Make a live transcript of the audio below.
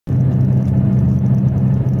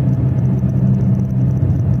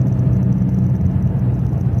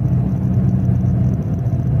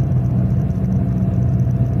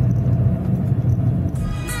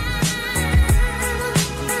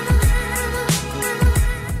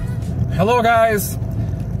Hello guys,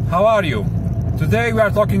 how are you? Today we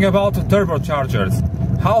are talking about turbochargers.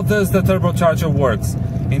 How does the turbocharger works?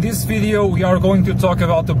 In this video we are going to talk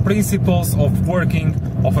about the principles of working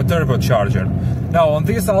of a turbocharger. Now on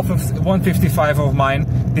this Alfa 155 of mine,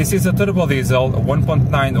 this is a turbo diesel, a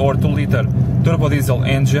 1.9 or 2 liter turbo diesel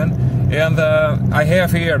engine, and I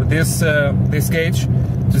have here this gauge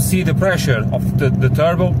to see the pressure of the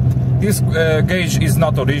turbo. This gauge is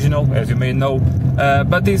not original, as you may know,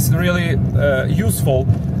 but it's really useful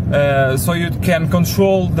so you can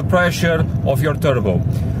control the pressure of your turbo.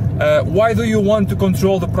 Why do you want to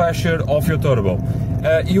control the pressure of your turbo?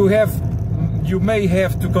 You may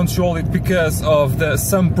have to control it because of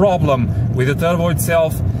some problem with the turbo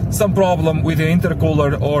itself, some problem with the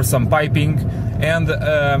intercooler or some piping, and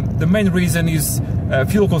the main reason is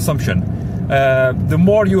fuel consumption. The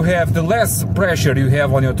more you have, the less pressure you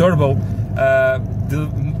have on your turbo, the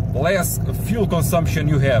less fuel consumption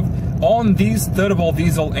you have on these turbo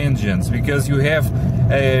diesel engines, because you have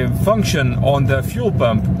a function on the fuel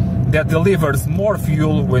pump that delivers more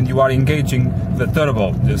fuel when you are engaging the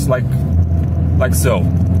turbo, just like so.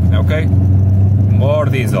 Okay, more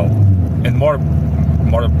diesel and more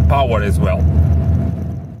power as well.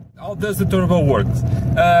 How does the turbo work?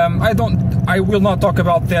 I will not talk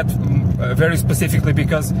about that very specifically,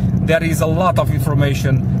 because there is a lot of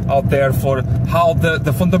information out there for how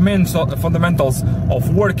the fundamentals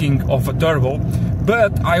of working of a turbo,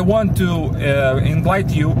 but I want to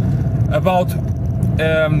enlighten you about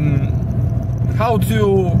how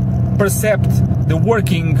to perceive the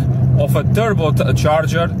working of a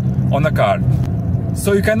turbocharger on a car,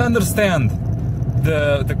 so you can understand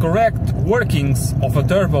the correct workings of a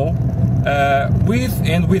turbo with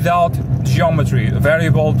and without geometry,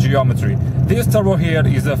 variable geometry. This turbo here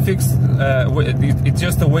is a fixed, it's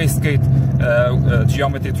just a waste gate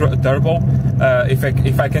geometry turbo,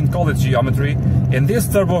 if I can call it geometry. And this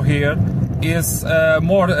turbo here is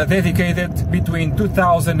more dedicated between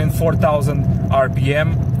 2000 and 4000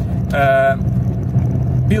 RPM.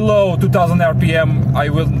 Below 2000 RPM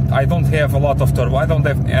I don't have a lot of turbo. I don't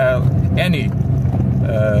have any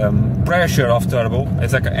pressure of turbo,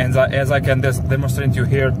 as I can demonstrate you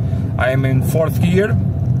here. I am in 4th gear.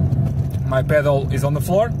 My pedal is on the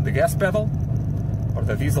floor, the gas pedal or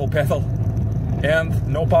the diesel pedal, and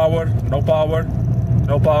no power, no power,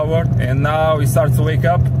 no power. And now it starts to wake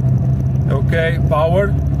up. Okay,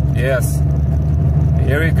 power, yes,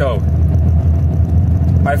 here we go.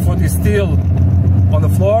 My foot is still on the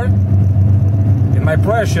floor and my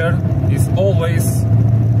pressure is always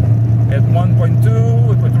at 1.2,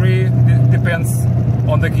 1.3, depends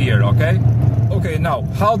on the gear. Okay, now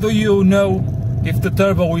how do you know if the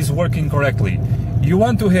turbo is working correctly? You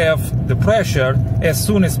want to have the pressure as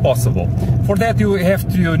soon as possible. For that you have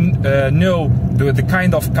to know the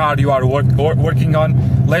kind of car you are working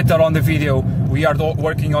on. Later on the video we are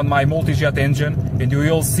working on my multi-jet engine, and you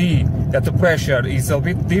will see that the pressure is a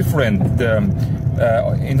bit different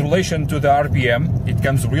in relation to the RPM. It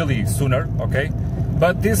comes really sooner, okay?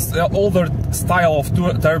 But this older style of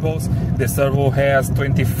turbos, this turbo has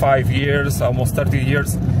 25 years, almost 30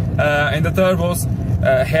 years, and the turbos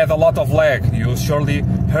had a lot of lag. You surely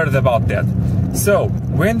heard about that. So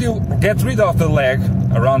when you get rid of the lag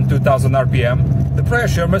around 2000 RPM, the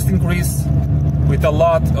pressure must increase with a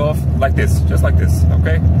lot of, like this, just like this,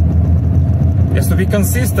 okay? It has to be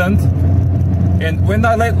consistent, and when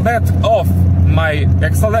I let off my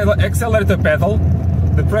accelerator pedal,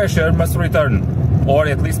 the pressure must return, or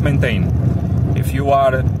at least maintain. If you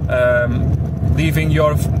are leaving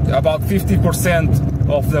your about 50%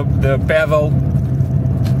 of the pedal,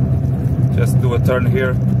 just do a turn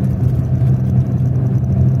here,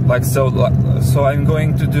 like so. So I'm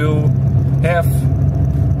going to do half,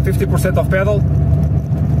 50% of pedal.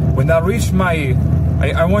 When I reach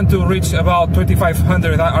I want to reach about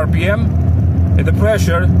 2500 RPM, and the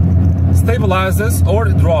pressure stabilizes or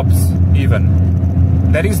drops even.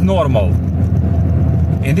 That is normal.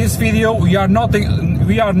 In this video we are not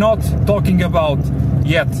talking about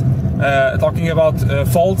yet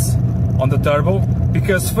faults on the turbo,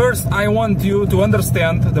 because first I want you to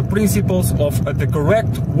understand the principles of the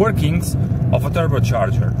correct workings of a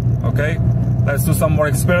turbocharger. Okay, let's do some more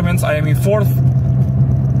experiments. I am in 4th.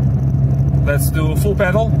 Let's do full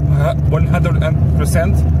pedal,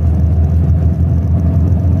 100%.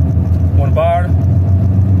 1 bar,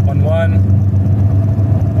 1.1,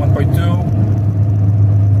 1.2.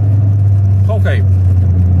 Okay,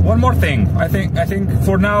 one more thing. I think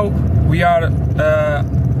for now we are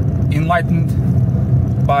enlightened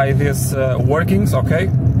by these workings. Okay,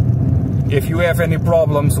 if you have any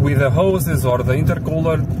problems with the hoses or the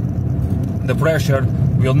intercooler, the pressure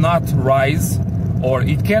will not rise, or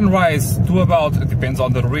it can rise to about, it depends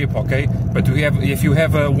on the rip, okay? But if you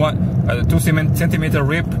have a 2 centimeter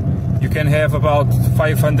rip, you can have about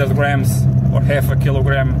 500 grams or half a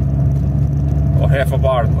kilogram or half a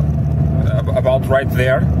bar, about right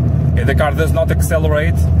there. And the car does not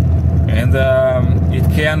accelerate, and it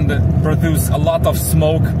can produce a lot of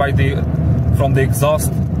smoke from the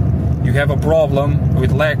exhaust. You have a problem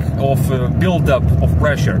with lack of build-up of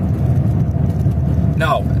pressure.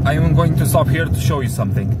 Now, I am going to stop here to show you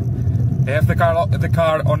something. I have the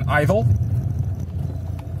car on idle.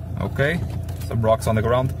 Okay, some rocks on the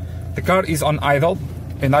ground. The car is on idle,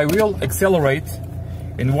 and I will accelerate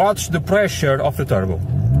and watch the pressure of the turbo.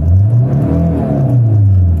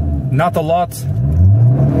 Not a lot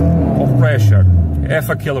of pressure, half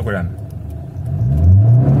a kilogram.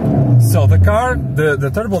 So the car, the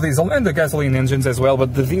turbo diesel and the gasoline engines as well,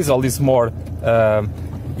 but the diesel is more,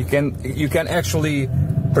 you can actually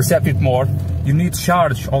perceive it more. You need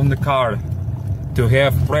charge on the car to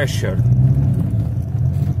have pressure.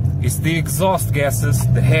 It's the exhaust gases,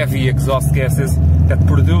 the heavy exhaust gases, that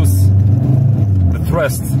produce the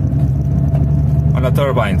thrust on the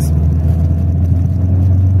turbines.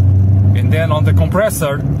 And then on the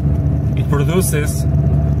compressor, it produces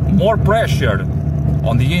more pressure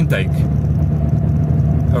on the intake.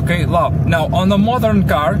 Okay, now on a modern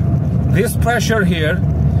car, this pressure here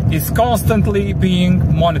is constantly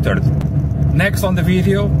being monitored. Next on the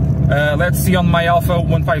video, let's see on my Alfa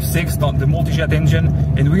 156, on the multi-jet engine,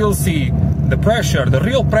 and we'll see the pressure, the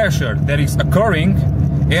real pressure that is occurring,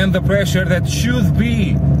 and the pressure that should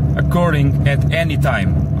be occurring at any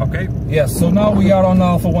time. Okay? Yes, so now we are on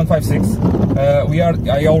Alfa 156.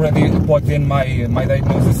 I already plugged in my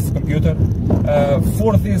diagnosis computer.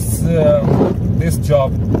 For this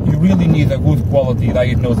job, you really need a good quality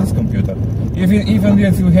diagnosis computer. Even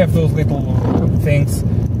if you have those little things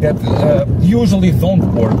that usually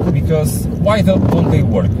don't work, because why don't they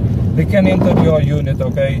work? They can enter your unit,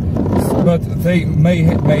 okay, but they may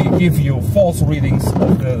give you false readings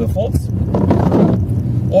of the faults,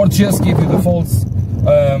 or just give you the faults,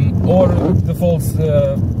 or the faults,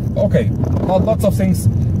 okay, lots of things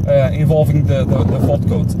involving the fault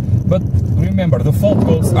codes. But remember, the fault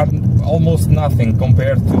codes are almost nothing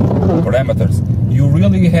compared to parameters. You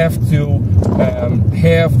really have to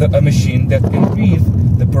have a machine that can read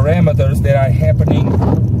the parameters that are happening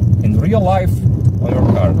in real life on your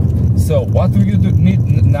car. So what you need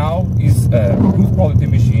now is a good quality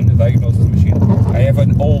machine, a diagnosis machine. I have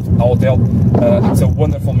an old Autel. It's a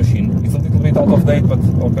wonderful machine. It's a little bit out of date, but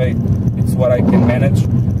okay, it's what I can manage.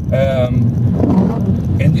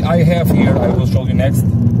 And I have here, I will show you next,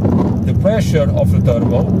 the pressure of the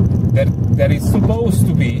turbo that is supposed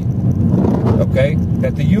to be, okay,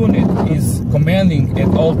 that the unit is commanding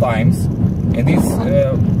at all times, and is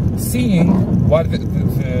seeing what the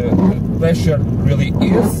pressure really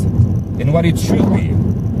is and what it should be.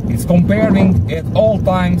 It's comparing at all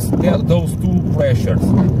times those two pressures,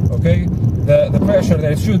 okay? The pressure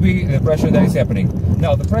that it should be, the pressure that is happening.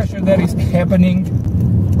 Now, the pressure that is happening,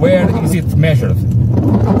 where is it measured?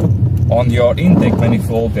 On your intake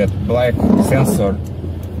manifold, that black sensor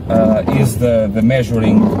is the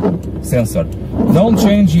measuring sensor. Don't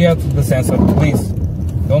change yet the sensor, please.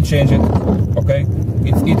 Don't change it, okay?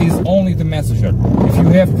 It is only the messenger. If you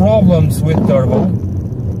have problems with turbo,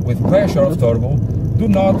 with pressure of turbo, do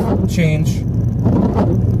not change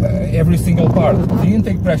every single part. The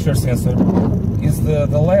intake pressure sensor is the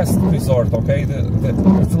last resort, okay?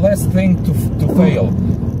 It's the last thing to fail.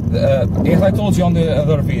 As I told you on the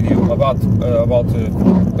other video about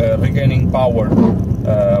regaining power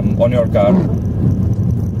on your car,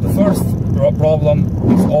 the first problem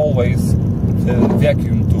is always the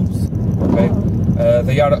vacuum tubes, okay?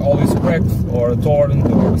 They are always cracked or torn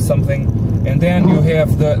or something, and then you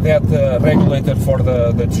have that regulator for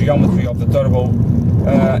the geometry of the turbo,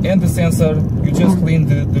 and the sensor. You just clean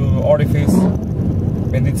the orifice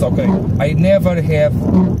and it's okay. I never have,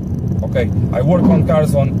 okay, I work on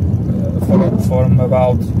cars on from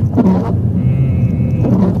about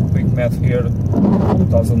quick math here,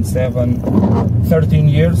 2007, 13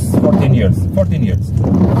 years, 14 years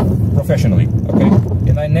professionally, okay?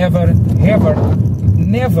 And I never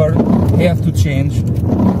have to change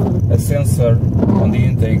a sensor on the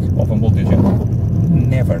intake of a multi-jet.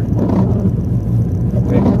 Never.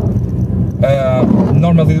 Okay.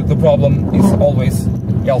 Normally the problem is always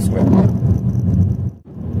elsewhere.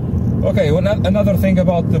 Okay, another thing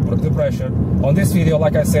about the pressure. On this video,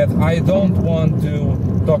 like I said, I don't want to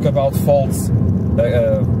talk about faults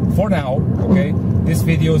for now, okay? This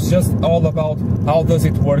video is just all about how does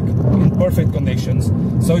it work in perfect conditions.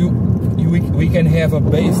 So you we can have a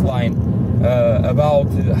baseline about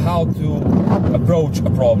how to approach a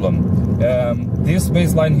problem. This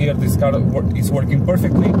baseline here, this car is working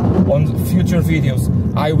perfectly. On future videos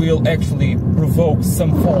I will actually provoke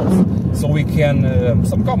some faults, so we can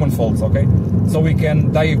some common faults, okay, so we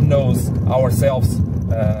can diagnose ourselves,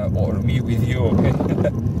 or me with you, okay.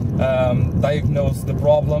 Diagnose the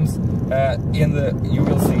problems. You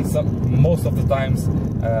will see most of the times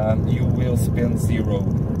you will spend zero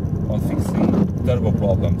on fixing turbo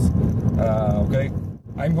problems. Okay,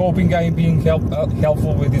 I'm hoping I'm being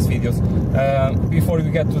helpful with these videos. Before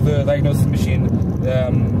we get to the diagnosis machine,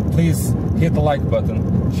 please hit the like button,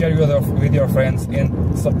 share with your friends, and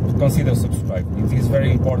consider subscribe. It is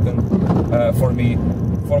very important for me,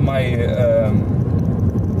 for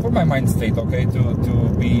my mind state, okay, to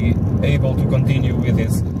be able to continue with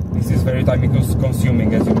this. This is very time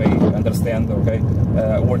consuming, as you may understand, okay.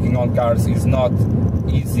 Working on cars is not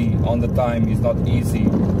easy on the time, is not easy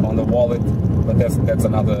on the wallet, but that's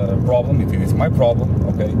another problem. It is my problem,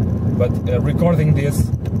 okay. But recording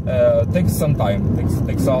this takes some time,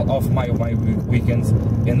 takes off my weekends,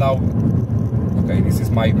 and now, okay, this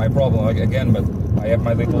is my problem again, but I have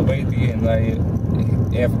my little baby and I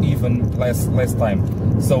have even less time.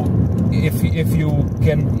 So if you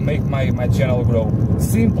can make my channel grow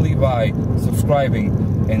simply by subscribing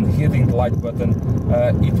and hitting the like button,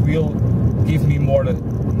 it will give me more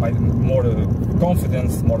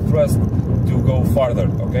confidence, more trust to go farther,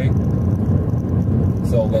 okay.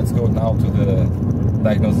 So let's go now to the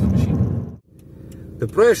diagnosis machine. The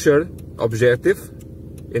pressure objective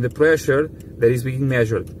and the pressure that is being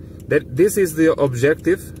measured, this is the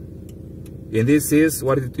objective, and this is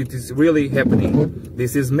what it is really happening.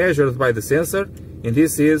 This is measured by the sensor, and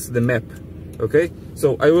this is the map, okay.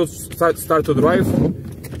 So I will start to drive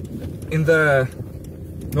in the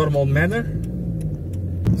normal manner.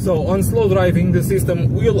 So on slow driving, the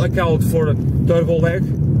system will account for turbo lag,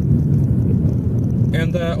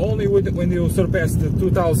 and only when you surpass the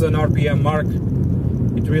 2000 RPM mark,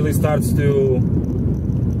 it really starts to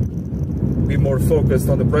be more focused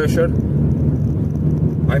on the pressure.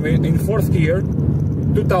 I'm in fourth gear,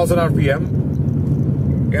 2000 RPM,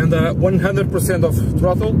 and 100% of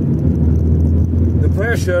throttle. The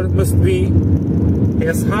pressure must be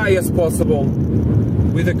as high as possible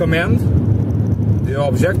with the command, the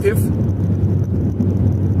objective,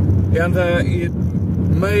 and it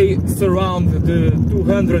may surround the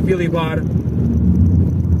 200 millibar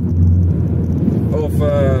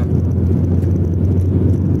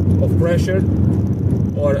of pressure,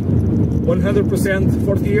 or 100%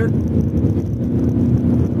 fourth gear,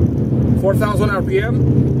 4000 RPM,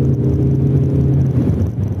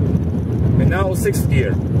 and now sixth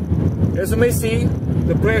gear. As you may see,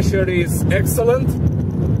 the pressure is excellent,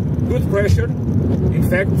 good pressure, in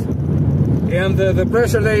fact, and the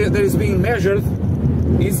pressure that is being measured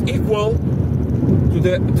is equal to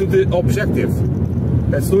the objective.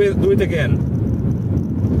 Let's do it again.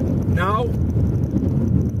 Now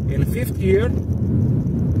in fifth gear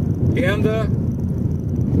and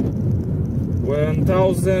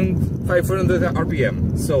 1500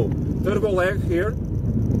 RPM. So turbo lag here,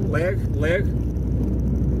 lag.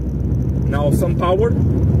 Now some power.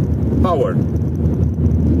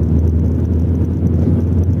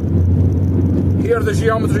 Here the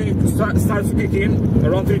geometry starts to kick in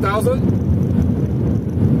around 3000.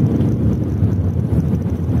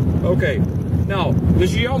 Okay, now the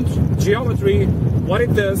geometry, what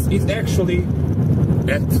it does is actually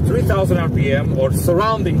at 3000 RPM or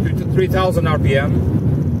surrounding 3000 RPM,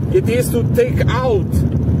 it is to take out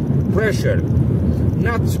pressure,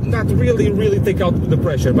 not really take out the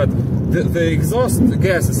pressure, but the exhaust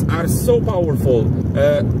gases are so powerful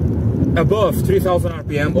above 3000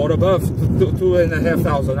 RPM or above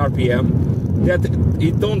 2500 RPM that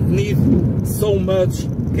it don't need so much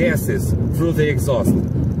gases through the exhaust.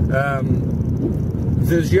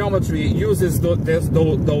 The geometry uses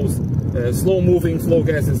those slow-moving flow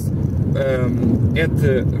gases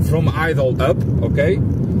from idle up, okay,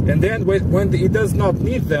 and then when it does not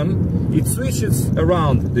need them, it switches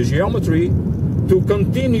around the geometry to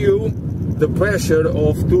continue the pressure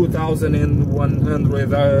of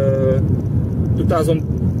 2100, 2000,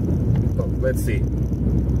 let's see,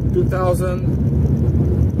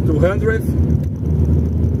 2200,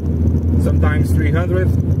 sometimes 300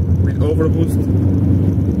 with overboost.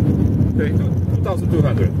 Okay,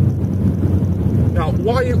 2200. Now,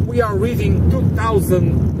 why we are reading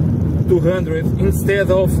 2200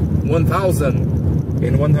 instead of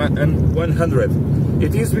 1100?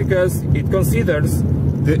 It is because it considers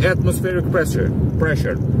the atmospheric pressure.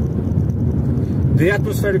 The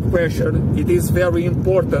atmospheric pressure, it is very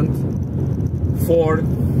important for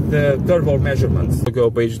the turbo measurements. We go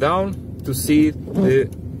page down to see the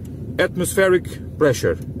atmospheric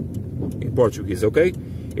pressure in Portuguese, okay?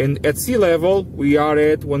 And at sea level we are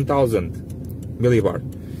at 1000 millibar.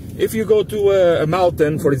 If you go to a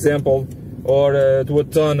mountain, for example, or to a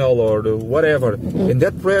tunnel or whatever, and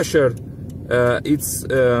that pressure it's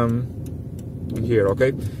here,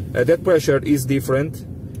 okay? That pressure is different.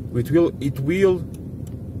 It will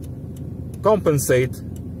compensate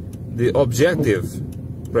the objective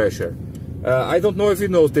pressure. I don't know if you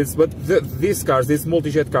noticed, but these cars, these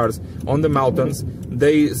multi-jet cars on the mountains,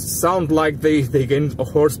 they sound like they gain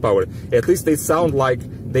horsepower. At least they sound like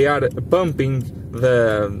they are pumping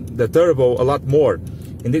the turbo a lot more,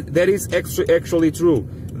 and that is actually true.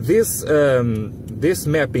 This this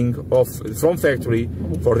mapping from factory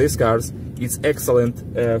for these cars is excellent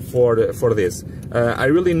for this. I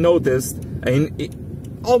really noticed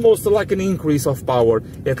almost like an increase of power,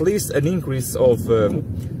 at least an increase of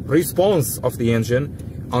response of the engine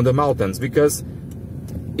on the mountains, because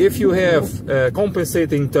if you have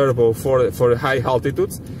compensating turbo for high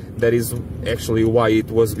altitudes, that is actually why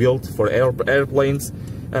it was built for airplanes,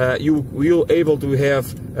 you will able to have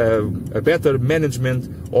a better management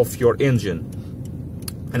of your engine.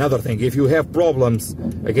 Another thing, if you have problems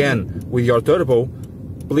again with your turbo,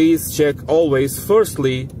 please check always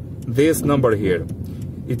firstly this number here.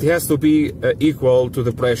 It has to be equal to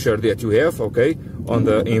the pressure that you have, okay, on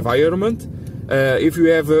the environment. If you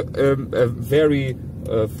have a very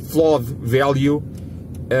flawed value,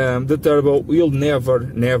 the turbo will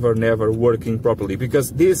never working properly,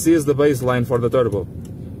 because this is the baseline for the turbo.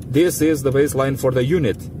 This is the baseline for the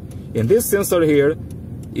unit, and this sensor here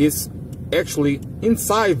is actually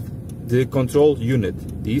inside the control unit,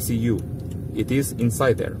 the ECU. It is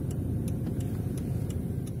inside there.